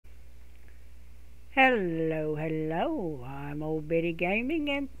Hello, hello. I'm Old Biddy Gaming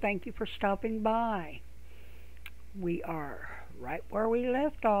and thank you for stopping by. We are right where we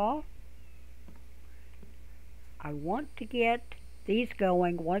left off. I want to get these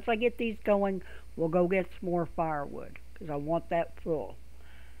going. Once I get these going, we'll go get some more firewood because I want that full.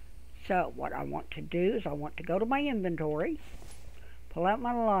 So what I want to do is I want to go to my inventory, pull out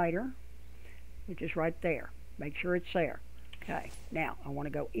my lighter, which is right there. Make sure it's there. Okay, now I want to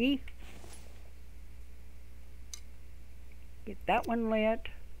go E. Get that one lit.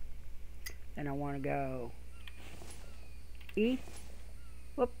 Then I want to go E.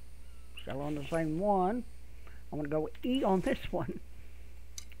 Whoop, still on the same one. I want to go E on this one.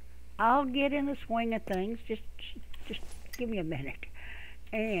 I'll get in the swing of things. Just give me a minute.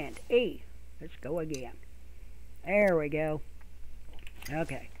 And E. Let's go again. There we go.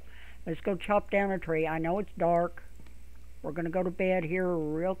 Okay. Let's go chop down a tree. I know it's dark. We're going to go to bed here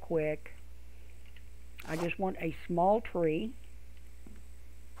real quick. I just want a small tree.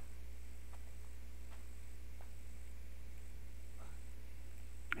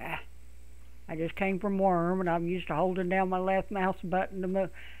 I just came from worm and I'm used to holding down my left mouse button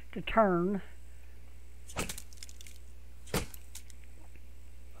to turn.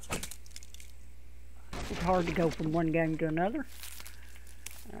 It's hard to go from one game to another.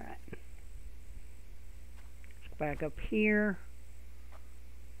 Alright. Let's back up here.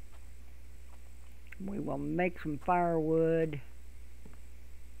 We will make some firewood.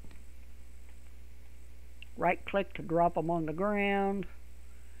 Right click to drop them on the ground.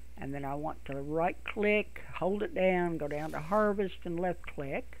 And then I want to right click, hold it down, go down to harvest and left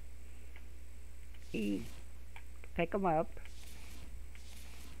click. E to pick them up.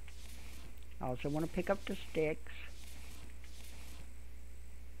 I also want to pick up the sticks.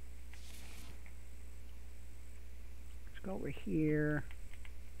 Let's go over here.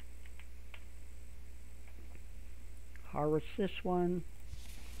 Harvest this one.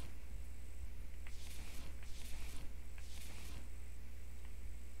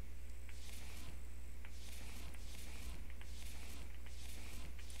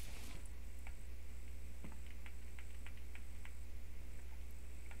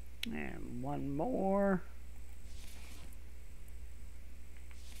 And one more.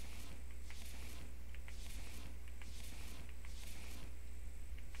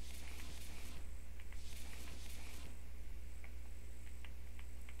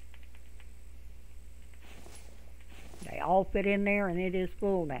 They all fit in there and it is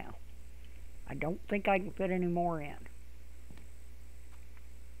full now. I don't think I can fit any more in.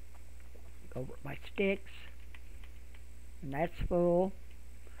 Go over my sticks. And that's full.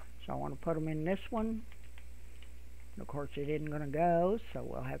 So I want to put them in this one. And of course it isn't going to go, so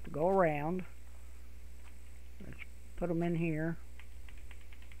we'll have to go around. Let's put them in here.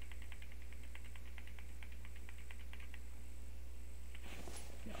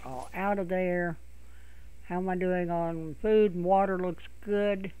 They're all out of there. How am I doing on food and water? Looks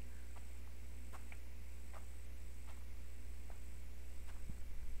good.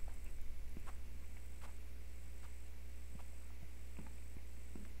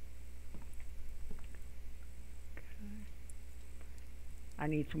 I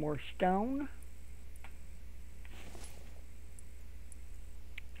need some more stone.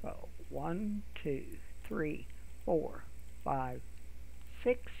 So 1, 2, 3, 4, 5,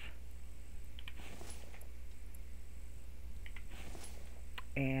 6.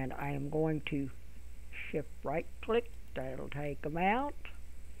 And I am going to shift right click. That'll take them out.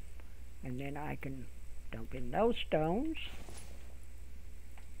 And then I can dump in those stones.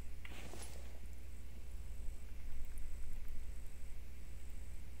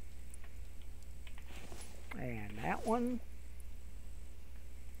 And that one.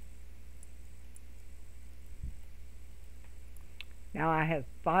 Now I have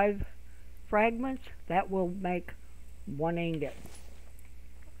 5 fragments. That will make 1 ingot.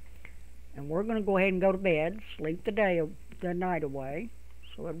 And we're going to go ahead and go to bed, sleep the night away.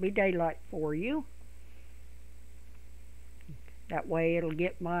 So it'll be daylight for you. That way it'll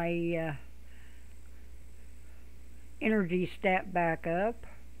get my energy stat back up.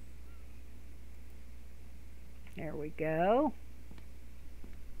 There we go.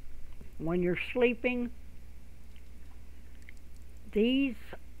 When you're sleeping, these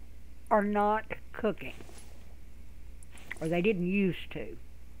are not cooking. Or they didn't used to.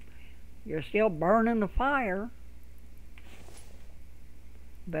 You're still burning the fire,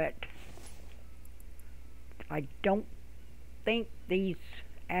 but I don't think these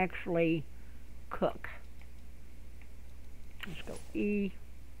actually cook. Let's go E.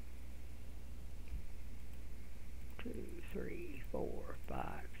 2, 3, 4, 5,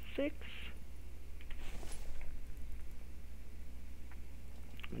 6.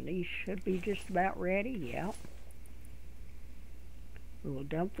 And these should be just about ready. Yep. We will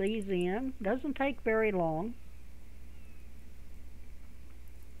dump these in. Doesn't take very long.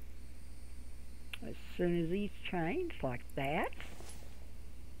 As soon as these change like that.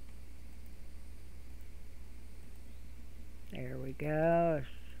 There we go. Let's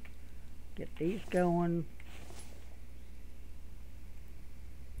get these going.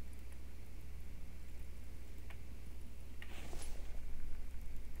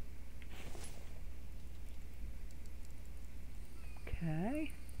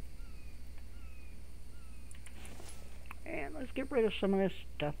 Okay. And let's get rid of some of this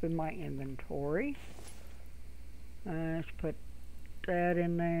stuff in my inventory. Let's put that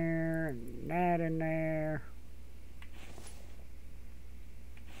in there and that in there.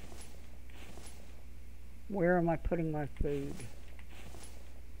 Where am I putting my food?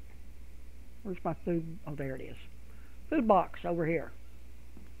 Where's my food? Oh, there it is. Food box over here.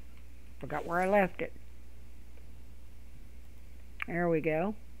 Forgot where I left it. There we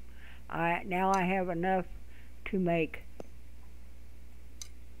go. Now I have enough to make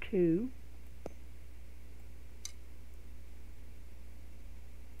 2.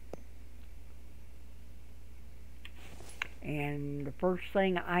 And the first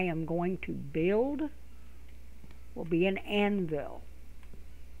thing I am going to build will be an anvil.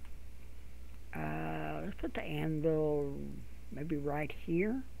 Let's put the anvil maybe right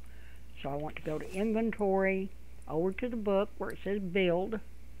here. So I want to go to inventory, over to the book where it says build,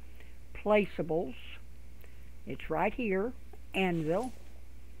 placeables. It's right here, anvil.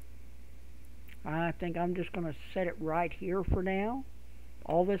 I think I'm just going to set it right here for now.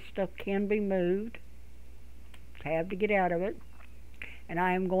 All this stuff can be moved. Tab to get out of it. And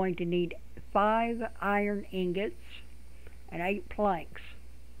I am going to need 5 iron ingots and 8 planks.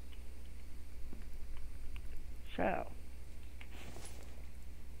 So,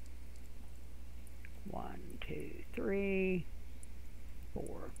 1, 2, 3,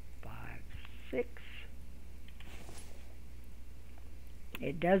 4, 5, 6.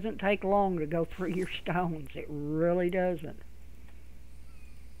 It doesn't take long to go through your stones. It really doesn't.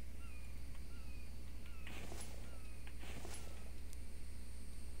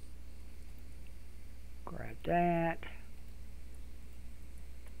 Grab that.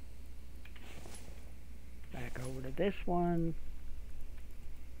 Back over to this one.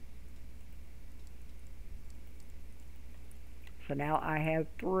 So now I have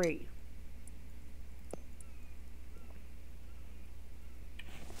 3.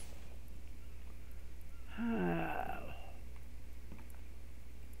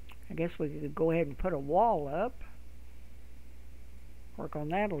 I guess we could go ahead and put a wall up. Work on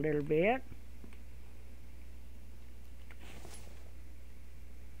that a little bit.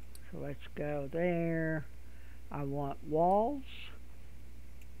 So let's go there. I want walls.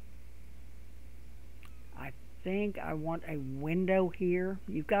 I think I want a window here.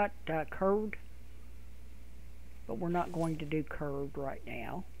 You've got curved, but we're not going to do curved right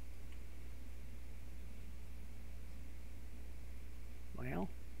now. Well,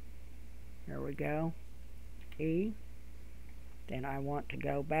 there we go. E. Then I want to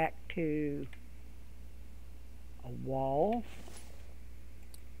go back to a wall.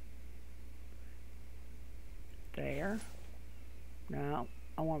 There. Now,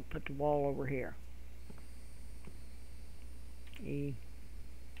 I want to put the wall over here. E.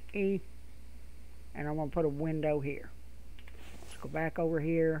 E. And I want to put a window here. Let's go back over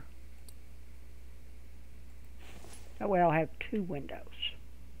here. That way I'll have 2 windows.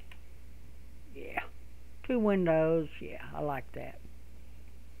 Yeah. 2 windows. Yeah, I like that.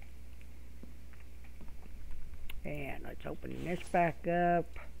 And let's open this back up.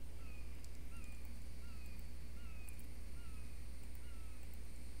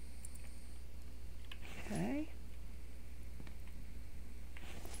 Okay.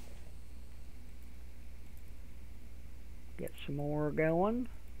 Get some more going.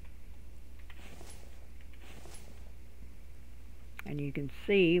 And you can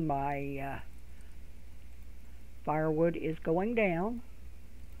see my firewood is going down.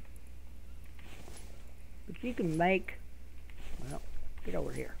 But you can make, well, get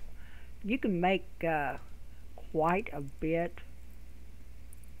over here. You can make quite a bit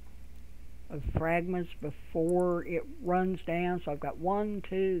of fragments before it runs down. So I've got 1,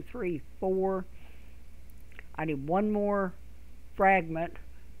 2, 3, 4. I need 1 more fragment,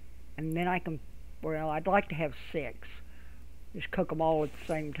 and then I can, well, I'd like to have 6. Just cook them all at the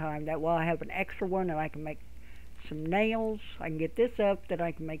same time. That way I have an extra one and I can make some nails. I can get this up, then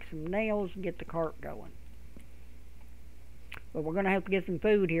I can make some nails and get the cart going. But we're going to have to get some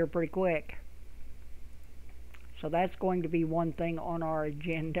food here pretty quick. So that's going to be one thing on our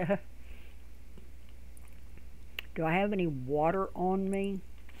agenda. Do I have any water on me?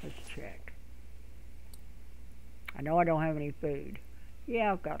 Let's check. I know I don't have any food.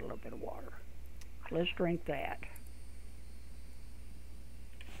 Yeah, I've got a little bit of water. Let's drink that.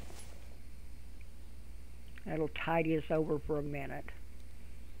 That'll tide us over for a minute.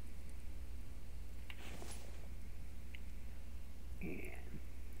 And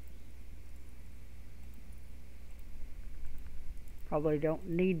probably don't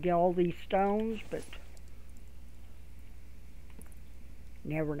need all these stones, but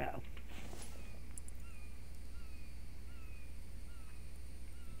never know.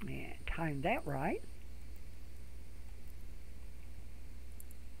 And time that right.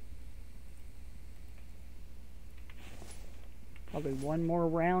 Probably one more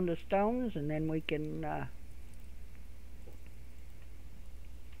round of stones and then we can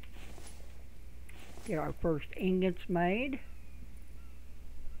get our first ingots made.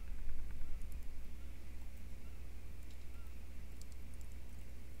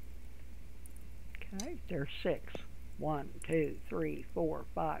 Okay, there's 6. 1, 2, 3, 4,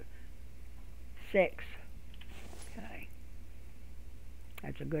 5, 6. Okay,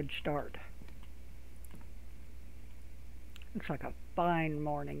 that's a good start. Looks like a fine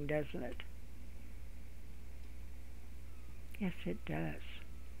morning, doesn't it? Yes, it does.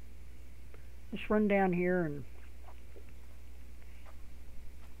 Let's run down here and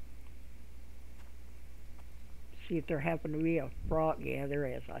see if there happened to be a frog. Yeah, there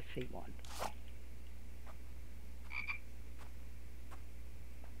is. I see one.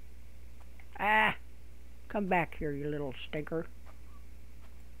 Ah! Come back here, you little stinker.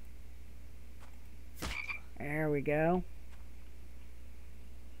 There we go.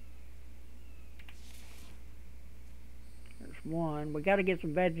 There's one. We got to get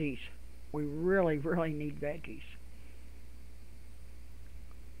some veggies. We really, really need veggies.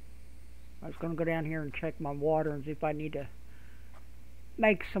 I was going to go down here and check my water and see if I need to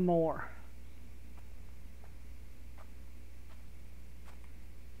make some more.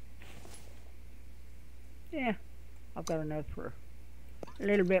 Yeah, I've got enough for a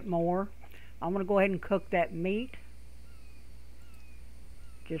little bit more. I'm going to go ahead and cook that meat.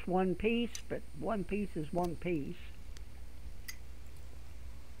 Just one piece, but one piece is one piece.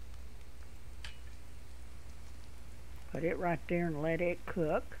 Put it right there and let it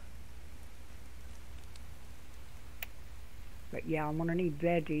cook. But yeah, I'm going to need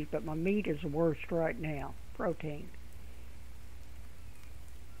veggies, but my meat is the worst right now. Protein.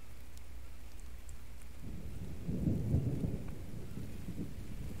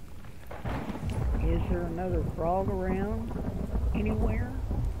 Is there another frog around anywhere?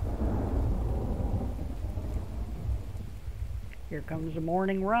 Here comes the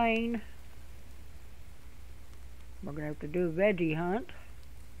morning rain. We're going to have to do a veggie hunt.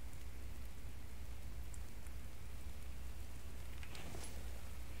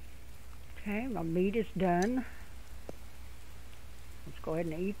 Okay, my meat is done. Let's go ahead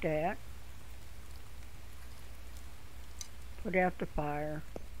and eat that. Put out the fire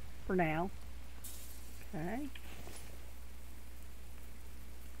for now. Okay.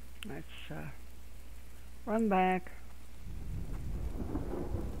 Let's run back.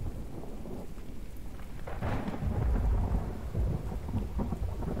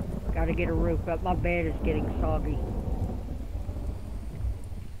 Got to get a roof up. My bed is getting soggy.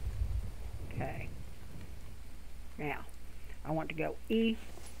 Okay. Now, I want to go E,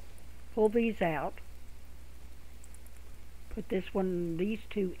 pull these out, put this one, these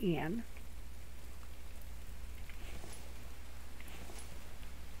two in,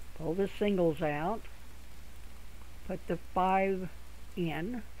 pull the singles out, put the 5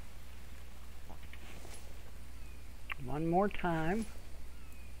 in, one more time.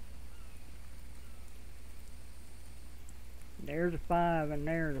 There's a 5 and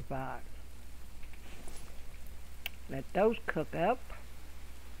there's a 5. Let those cook up.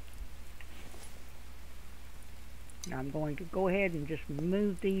 Now I'm going to go ahead and just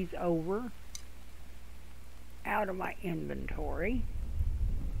move these over out of my inventory.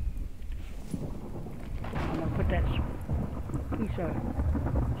 I'm going to put that piece of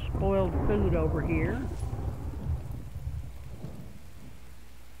spoiled food over here.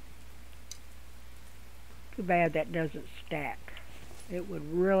 Too bad that doesn't stack. It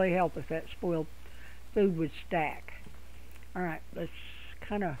would really help if that spoiled food would stack. Alright, let's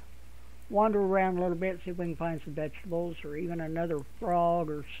kind of wander around a little bit, see if we can find some vegetables or even another frog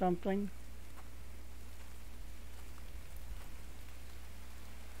or something.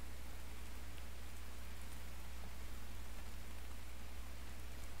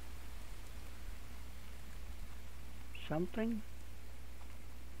 something.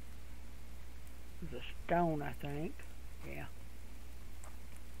 There's a stone, I think. Yeah.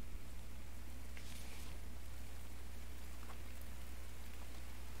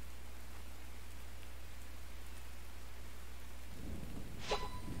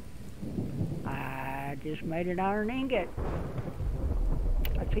 I just made an iron ingot.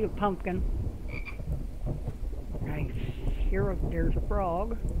 I see a pumpkin. Nice. Here, there's a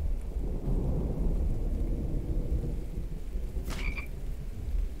frog.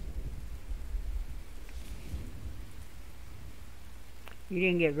 You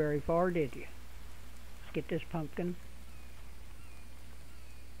didn't get very far, did you? Let's get this pumpkin.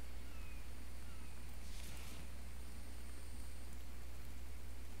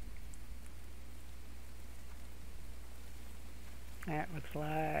 That looks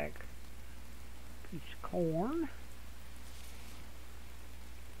like a piece of corn.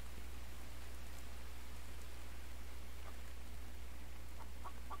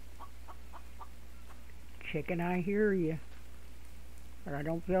 Chicken, I hear you. But I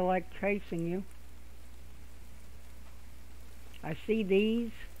don't feel like chasing you. I see these,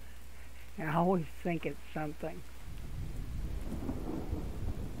 and I always think it's something.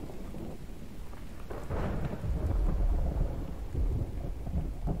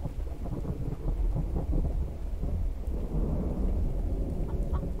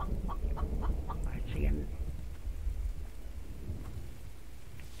 I see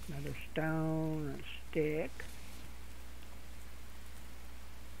another stone, a stick.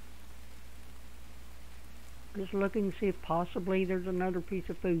 Just looking to see if possibly there's another piece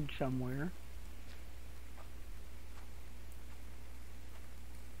of food somewhere.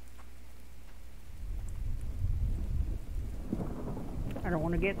 I don't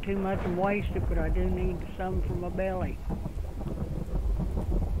want to get too much and waste it, but I do need some for my belly.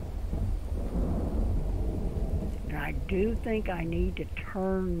 And I do think I need to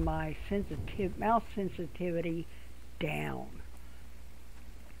turn my mouse sensitivity down.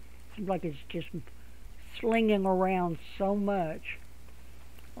 Seems like it's just slinging around so much.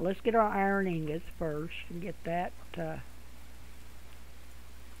 Well, let's get our iron ingots first and get that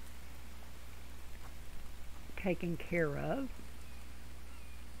taken care of.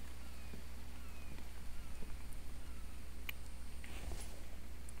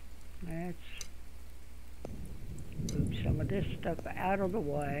 Let's move some of this stuff out of the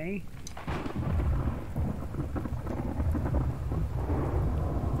way.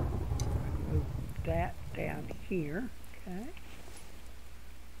 Move that down here. Okay.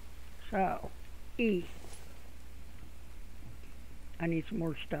 So, E. I need some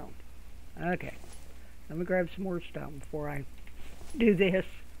more stone. Okay. Let me grab some more stone before I do this.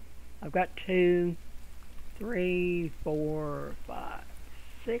 I've got 2, 3, 4, 5,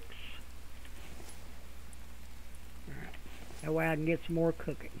 6. Alright. That way I can get some more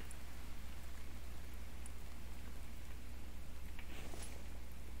cooking.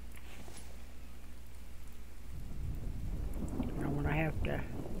 I'm going to have to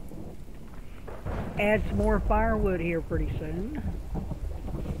add some more firewood here pretty soon.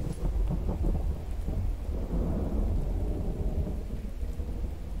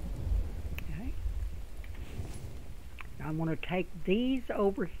 Okay. Now I'm going to take these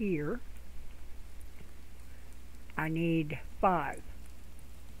over here. I need 5.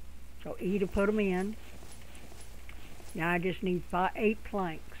 So E to put them in. Now I just need 8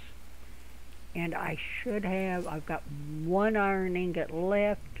 planks. And I should have, I've got 1 iron ingot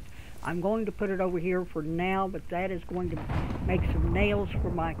left. I'm going to put it over here for now, but that is going to make some nails for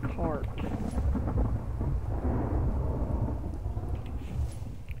my cart.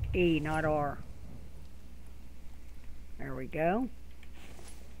 E, not R. There we go.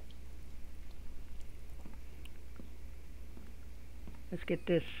 Let's get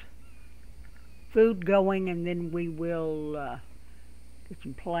this food going, and then we will get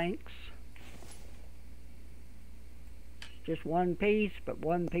some planks. Just 1 piece, but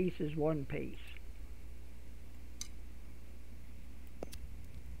 1 piece is 1 piece.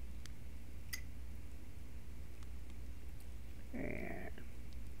 And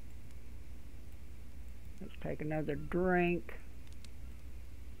let's take another drink.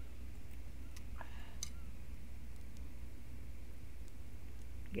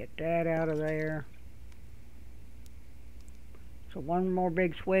 Get that out of there. So 1 more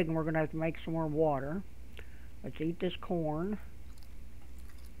big swig and we're going to have to make some more water. Let's eat this corn.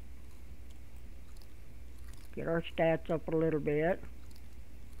 Get our stats up a little bit.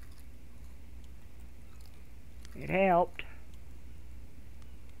 It helped.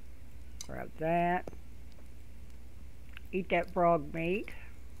 Grab that. Eat that frog meat.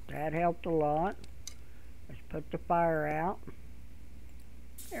 That helped a lot. Let's put the fire out.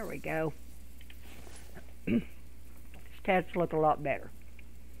 There we go. These tats look a lot better.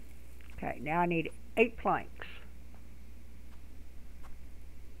 Okay, now I need 8 planks.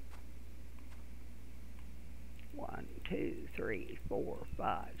 1, 2, 3, 4,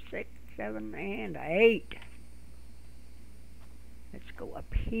 5, 6, 7, and 8. Let's go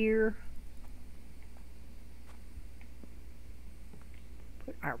up here.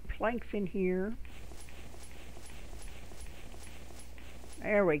 Put our planks in here.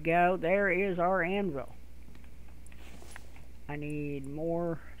 There we go. There is our anvil. I need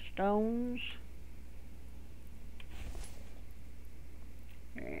more stones.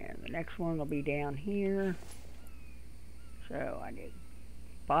 And the next one will be down here. So I need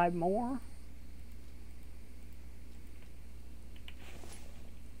 5 more.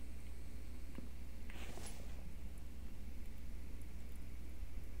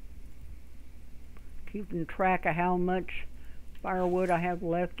 Keeping track of how much firewood I have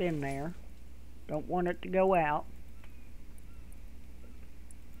left in there. Don't want it to go out.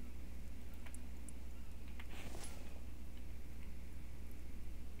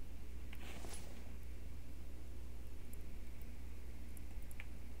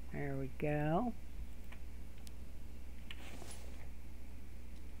 There we go.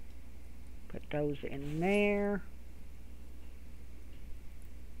 Put those in there.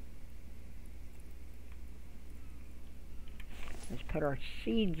 Let's put our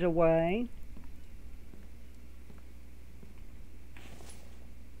seeds away.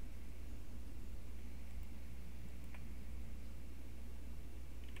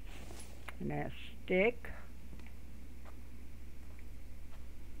 And that stick.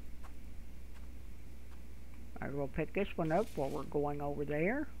 I will pick this one up while we're going over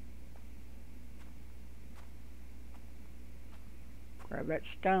there. Grab that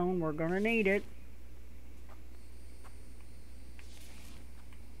stone, we're going to need it.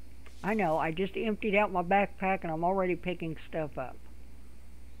 I know, I just emptied out my backpack and I'm already picking stuff up.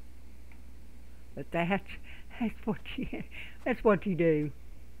 But that's what you do.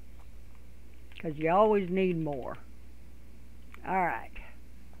 Because you always need more. Alright.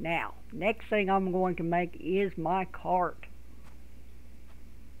 Now, next thing I'm going to make is my cart.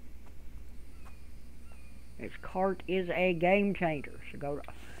 This cart is a game changer. So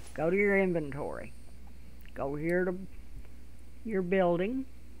go to your inventory. Go here to your building.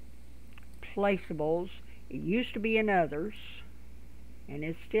 Placeables. It used to be in others, and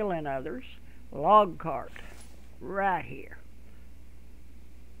it's still in others. Log cart, right here.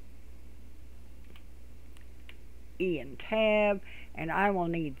 E and tab, and I will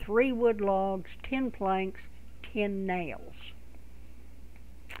need 3 wood logs, 10 planks, 10 nails.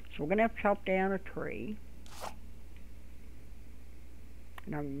 So we're going to have to chop down a tree.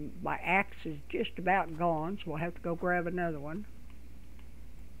 And my axe is just about gone, so we'll have to go grab another one.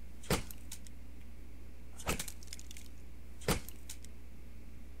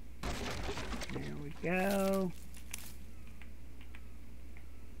 There we go.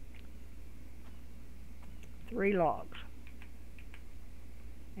 3 logs.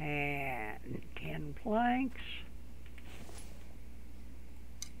 And 10 planks.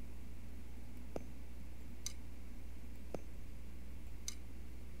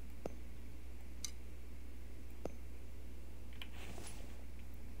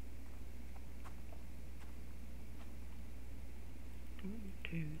 One,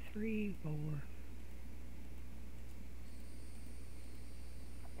 2, 3, 4.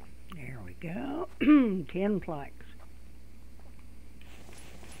 There we go. 10 planks.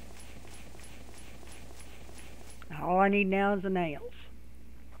 All I need now is the nails.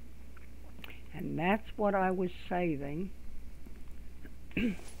 And that's what I was saving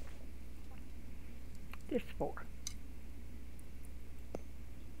this for.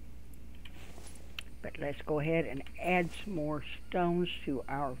 But let's go ahead and add some more stones to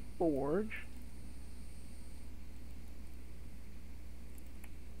our forge.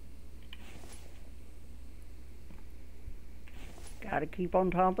 Gotta keep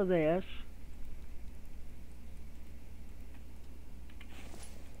on top of this.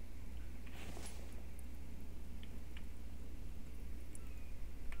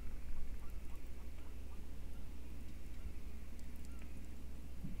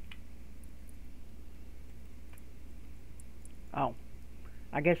 Oh,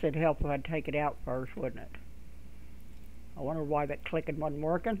 I guess it'd help if I'd take it out first, wouldn't it? I wonder why that clicking wasn't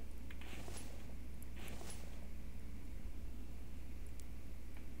working.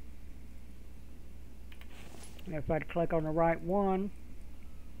 And if I'd click on the right one,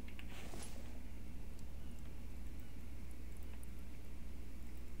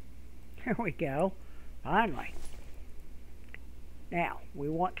 there we go. Finally. Now, we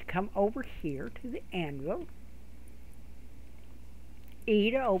want to come over here to the anvil.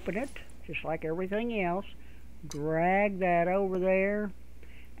 E to open it, just like everything else. Drag that over there.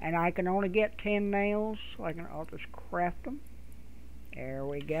 And I can only get 10 nails, so I'll just craft them. There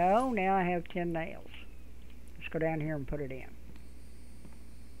we go. Now I have 10 nails. Let's go down here and put it in.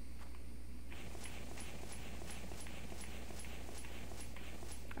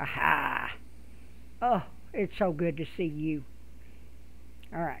 Aha! Oh, it's so good to see you.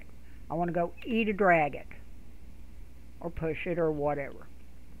 Alright, I want to go E to drag it. Or push it or whatever.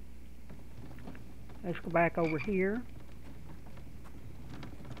 Let's go back over here.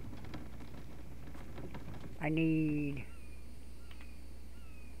 I need...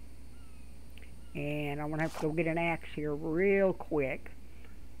 And I'm going to have to go get an axe here real quick.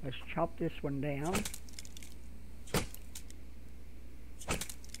 Let's chop this one down.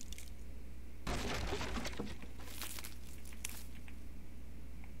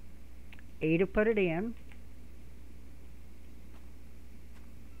 E to put it in.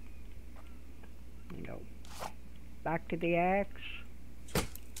 You know, back to the axe.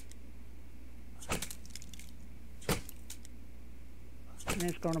 And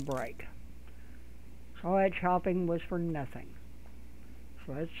it's going to break. So all that chopping was for nothing.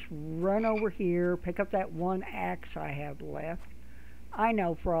 So let's run over here, pick up that one axe I have left. I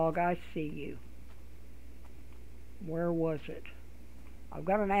know, Frog, I see you. Where was it? I've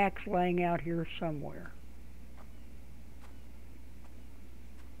got an axe laying out here somewhere.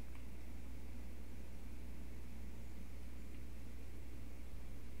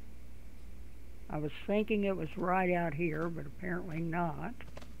 I was thinking it was right out here, but apparently not.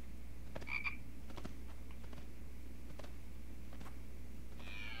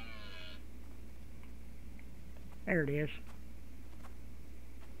 There it is.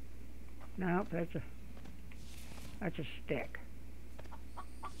 No, that's a stick.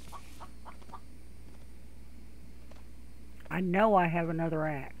 I know I have another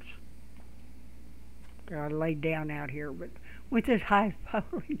axe. I laid down out here, but with this high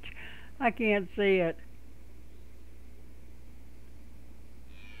foliage, I can't see it.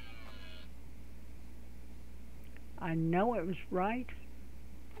 I know it was right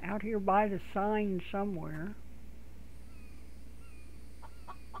out here by the sign somewhere.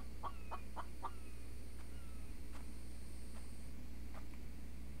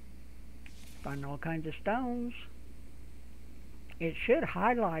 Find all kinds of stones. It should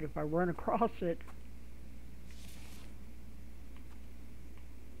highlight if I run across it.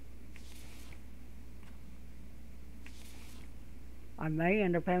 I may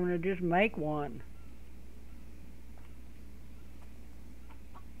end up having to just make one.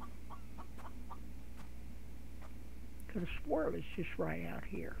 Could have swore it was just right out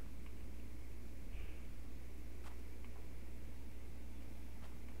here.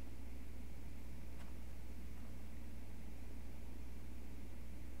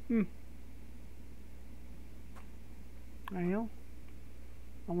 Well,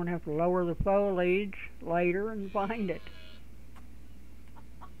 I'm going to have to lower the foliage later and find it.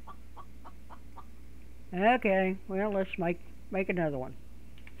 Okay, well, let's make another one.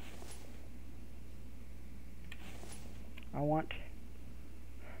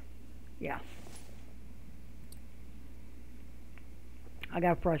 Yeah. I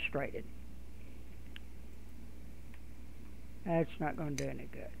got frustrated. That's not going to do any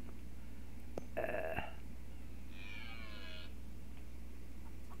good.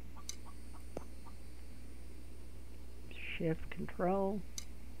 Shift control.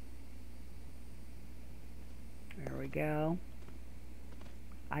 There we go.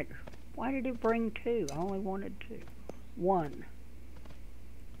 Why did it bring two? I only wanted two. One.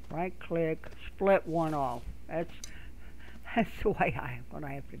 Right click, split one off. That's the way I'm going to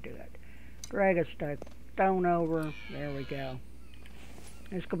have to do it. Drag a stone over. There we go.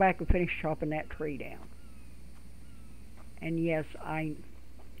 Let's go back and finish chopping that tree down. And yes, I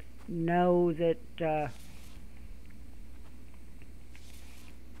know that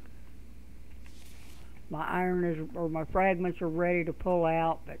my iron or my fragments are ready to pull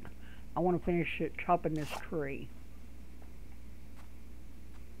out, but I want to finish chopping this tree.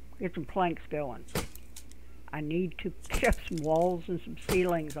 Get some planks going. I need to get up some walls and some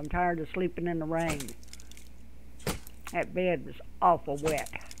ceilings. I'm tired of sleeping in the rain. That bed was awful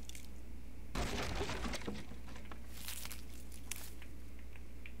wet.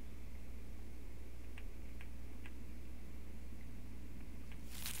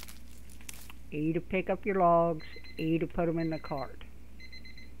 E to pick up your logs, E to put them in the cart.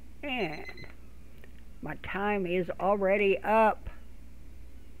 And my time is already up.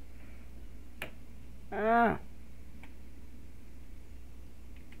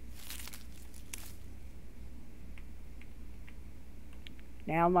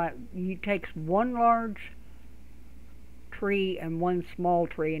 Now you takes one large tree and one small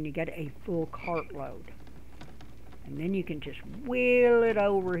tree and you get a full cartload. And then you can just wheel it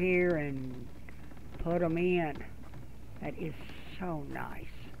over here and put them in. That is so nice.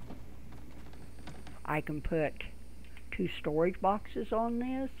 I can put 2 storage boxes on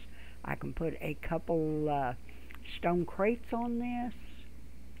this. I can put a couple stone crates on this.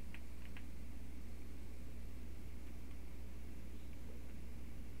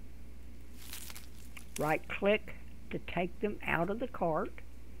 Right click to take them out of the cart.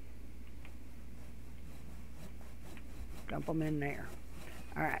 Dump them in there.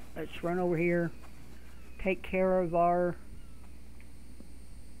 Alright, let's run over here. Take care of our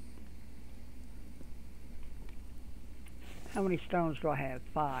how many stones do I have?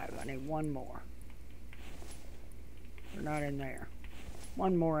 5. I need 1 more. They're not in there.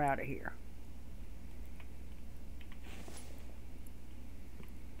 1 more out of here.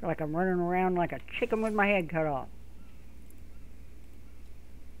 Feel like I'm running around like a chicken with my head cut off.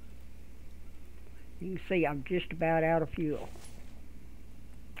 You can see I'm just about out of fuel.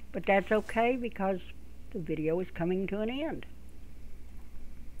 But that's okay because the video is coming to an end.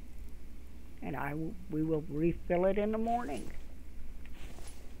 And we will refill it in the morning.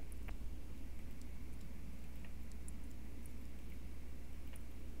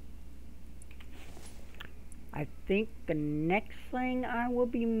 I think the next thing I will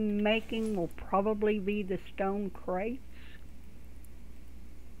be making will probably be the stone crates.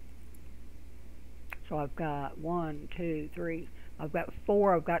 So I've got 1, 2, 3, I've got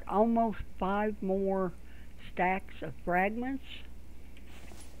 4, I've got almost 5 more stacks of fragments.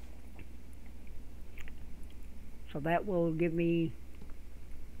 So that will give me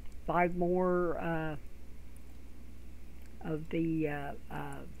 5 more of the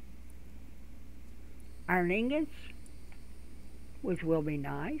iron ingots, which will be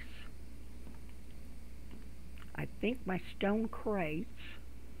nice. I think my stone crates,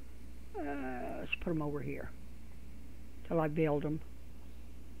 let's put them over here till I build them.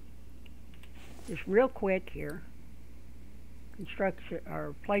 Just real quick here. Construction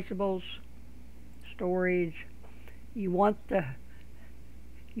or placeables, storage. You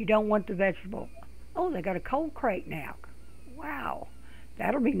don't want the vegetable. Oh, they got a cold crate now. Wow,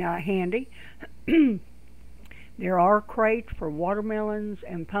 that'll be not handy. There are crates for watermelons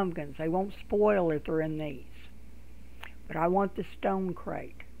and pumpkins. They won't spoil if they're in these. But I want the stone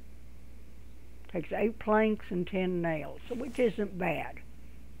crate. Takes 8 planks and 10 nails, which isn't bad.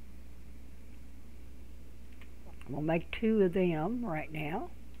 I'm going to make 2 of them right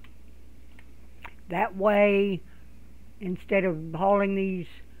now. That way, instead of hauling these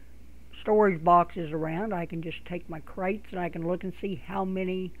storage boxes around, I can just take my crates and I can look and see how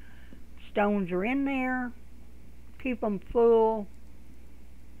many stones are in there. Keep them full.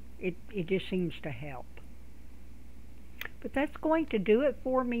 It just seems to help. But that's going to do it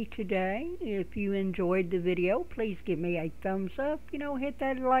for me today. If you enjoyed the video, please give me a thumbs up. You know, hit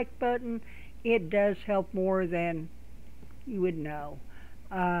that like button. It does help more than you would know.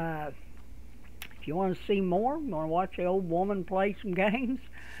 If you want to see more, you want to watch the old woman play some games,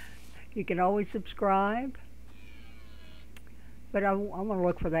 you can always subscribe. But I'm going to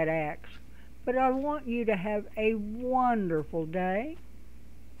look for that axe. But I want you to have a wonderful day.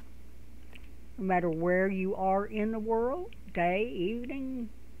 No matter where you are in the world, day, evening,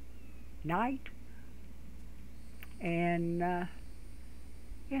 night. And,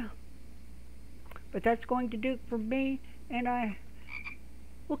 yeah. But that's going to do it for me, and I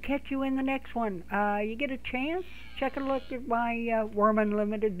will catch you in the next one. You get a chance, check a look at my Worm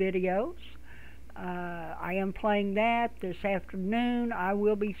Unlimited videos. I am playing that this afternoon. I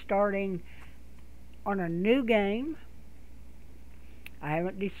will be starting on a new game. I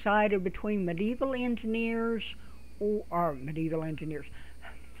haven't decided between medieval engineers or medieval engineers.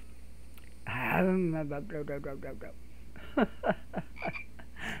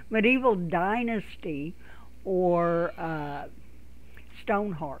 Medieval dynasty or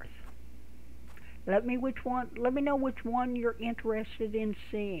stone hearth. Let me know which one you're interested in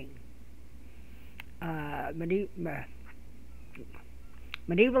seeing.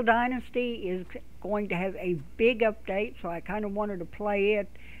 Medieval Dynasty is going to have a big update, so I kind of wanted to play it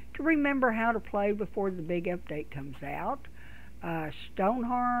to remember how to play before the big update comes out.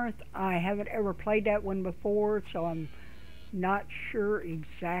 Stonehearth, I haven't ever played that one before, so I'm not sure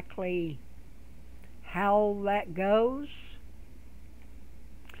exactly how that goes.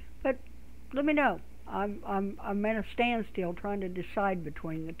 But let me know. I'm at a standstill trying to decide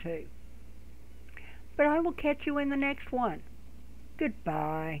between the two. but I will catch you in the next one.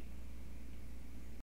 Goodbye.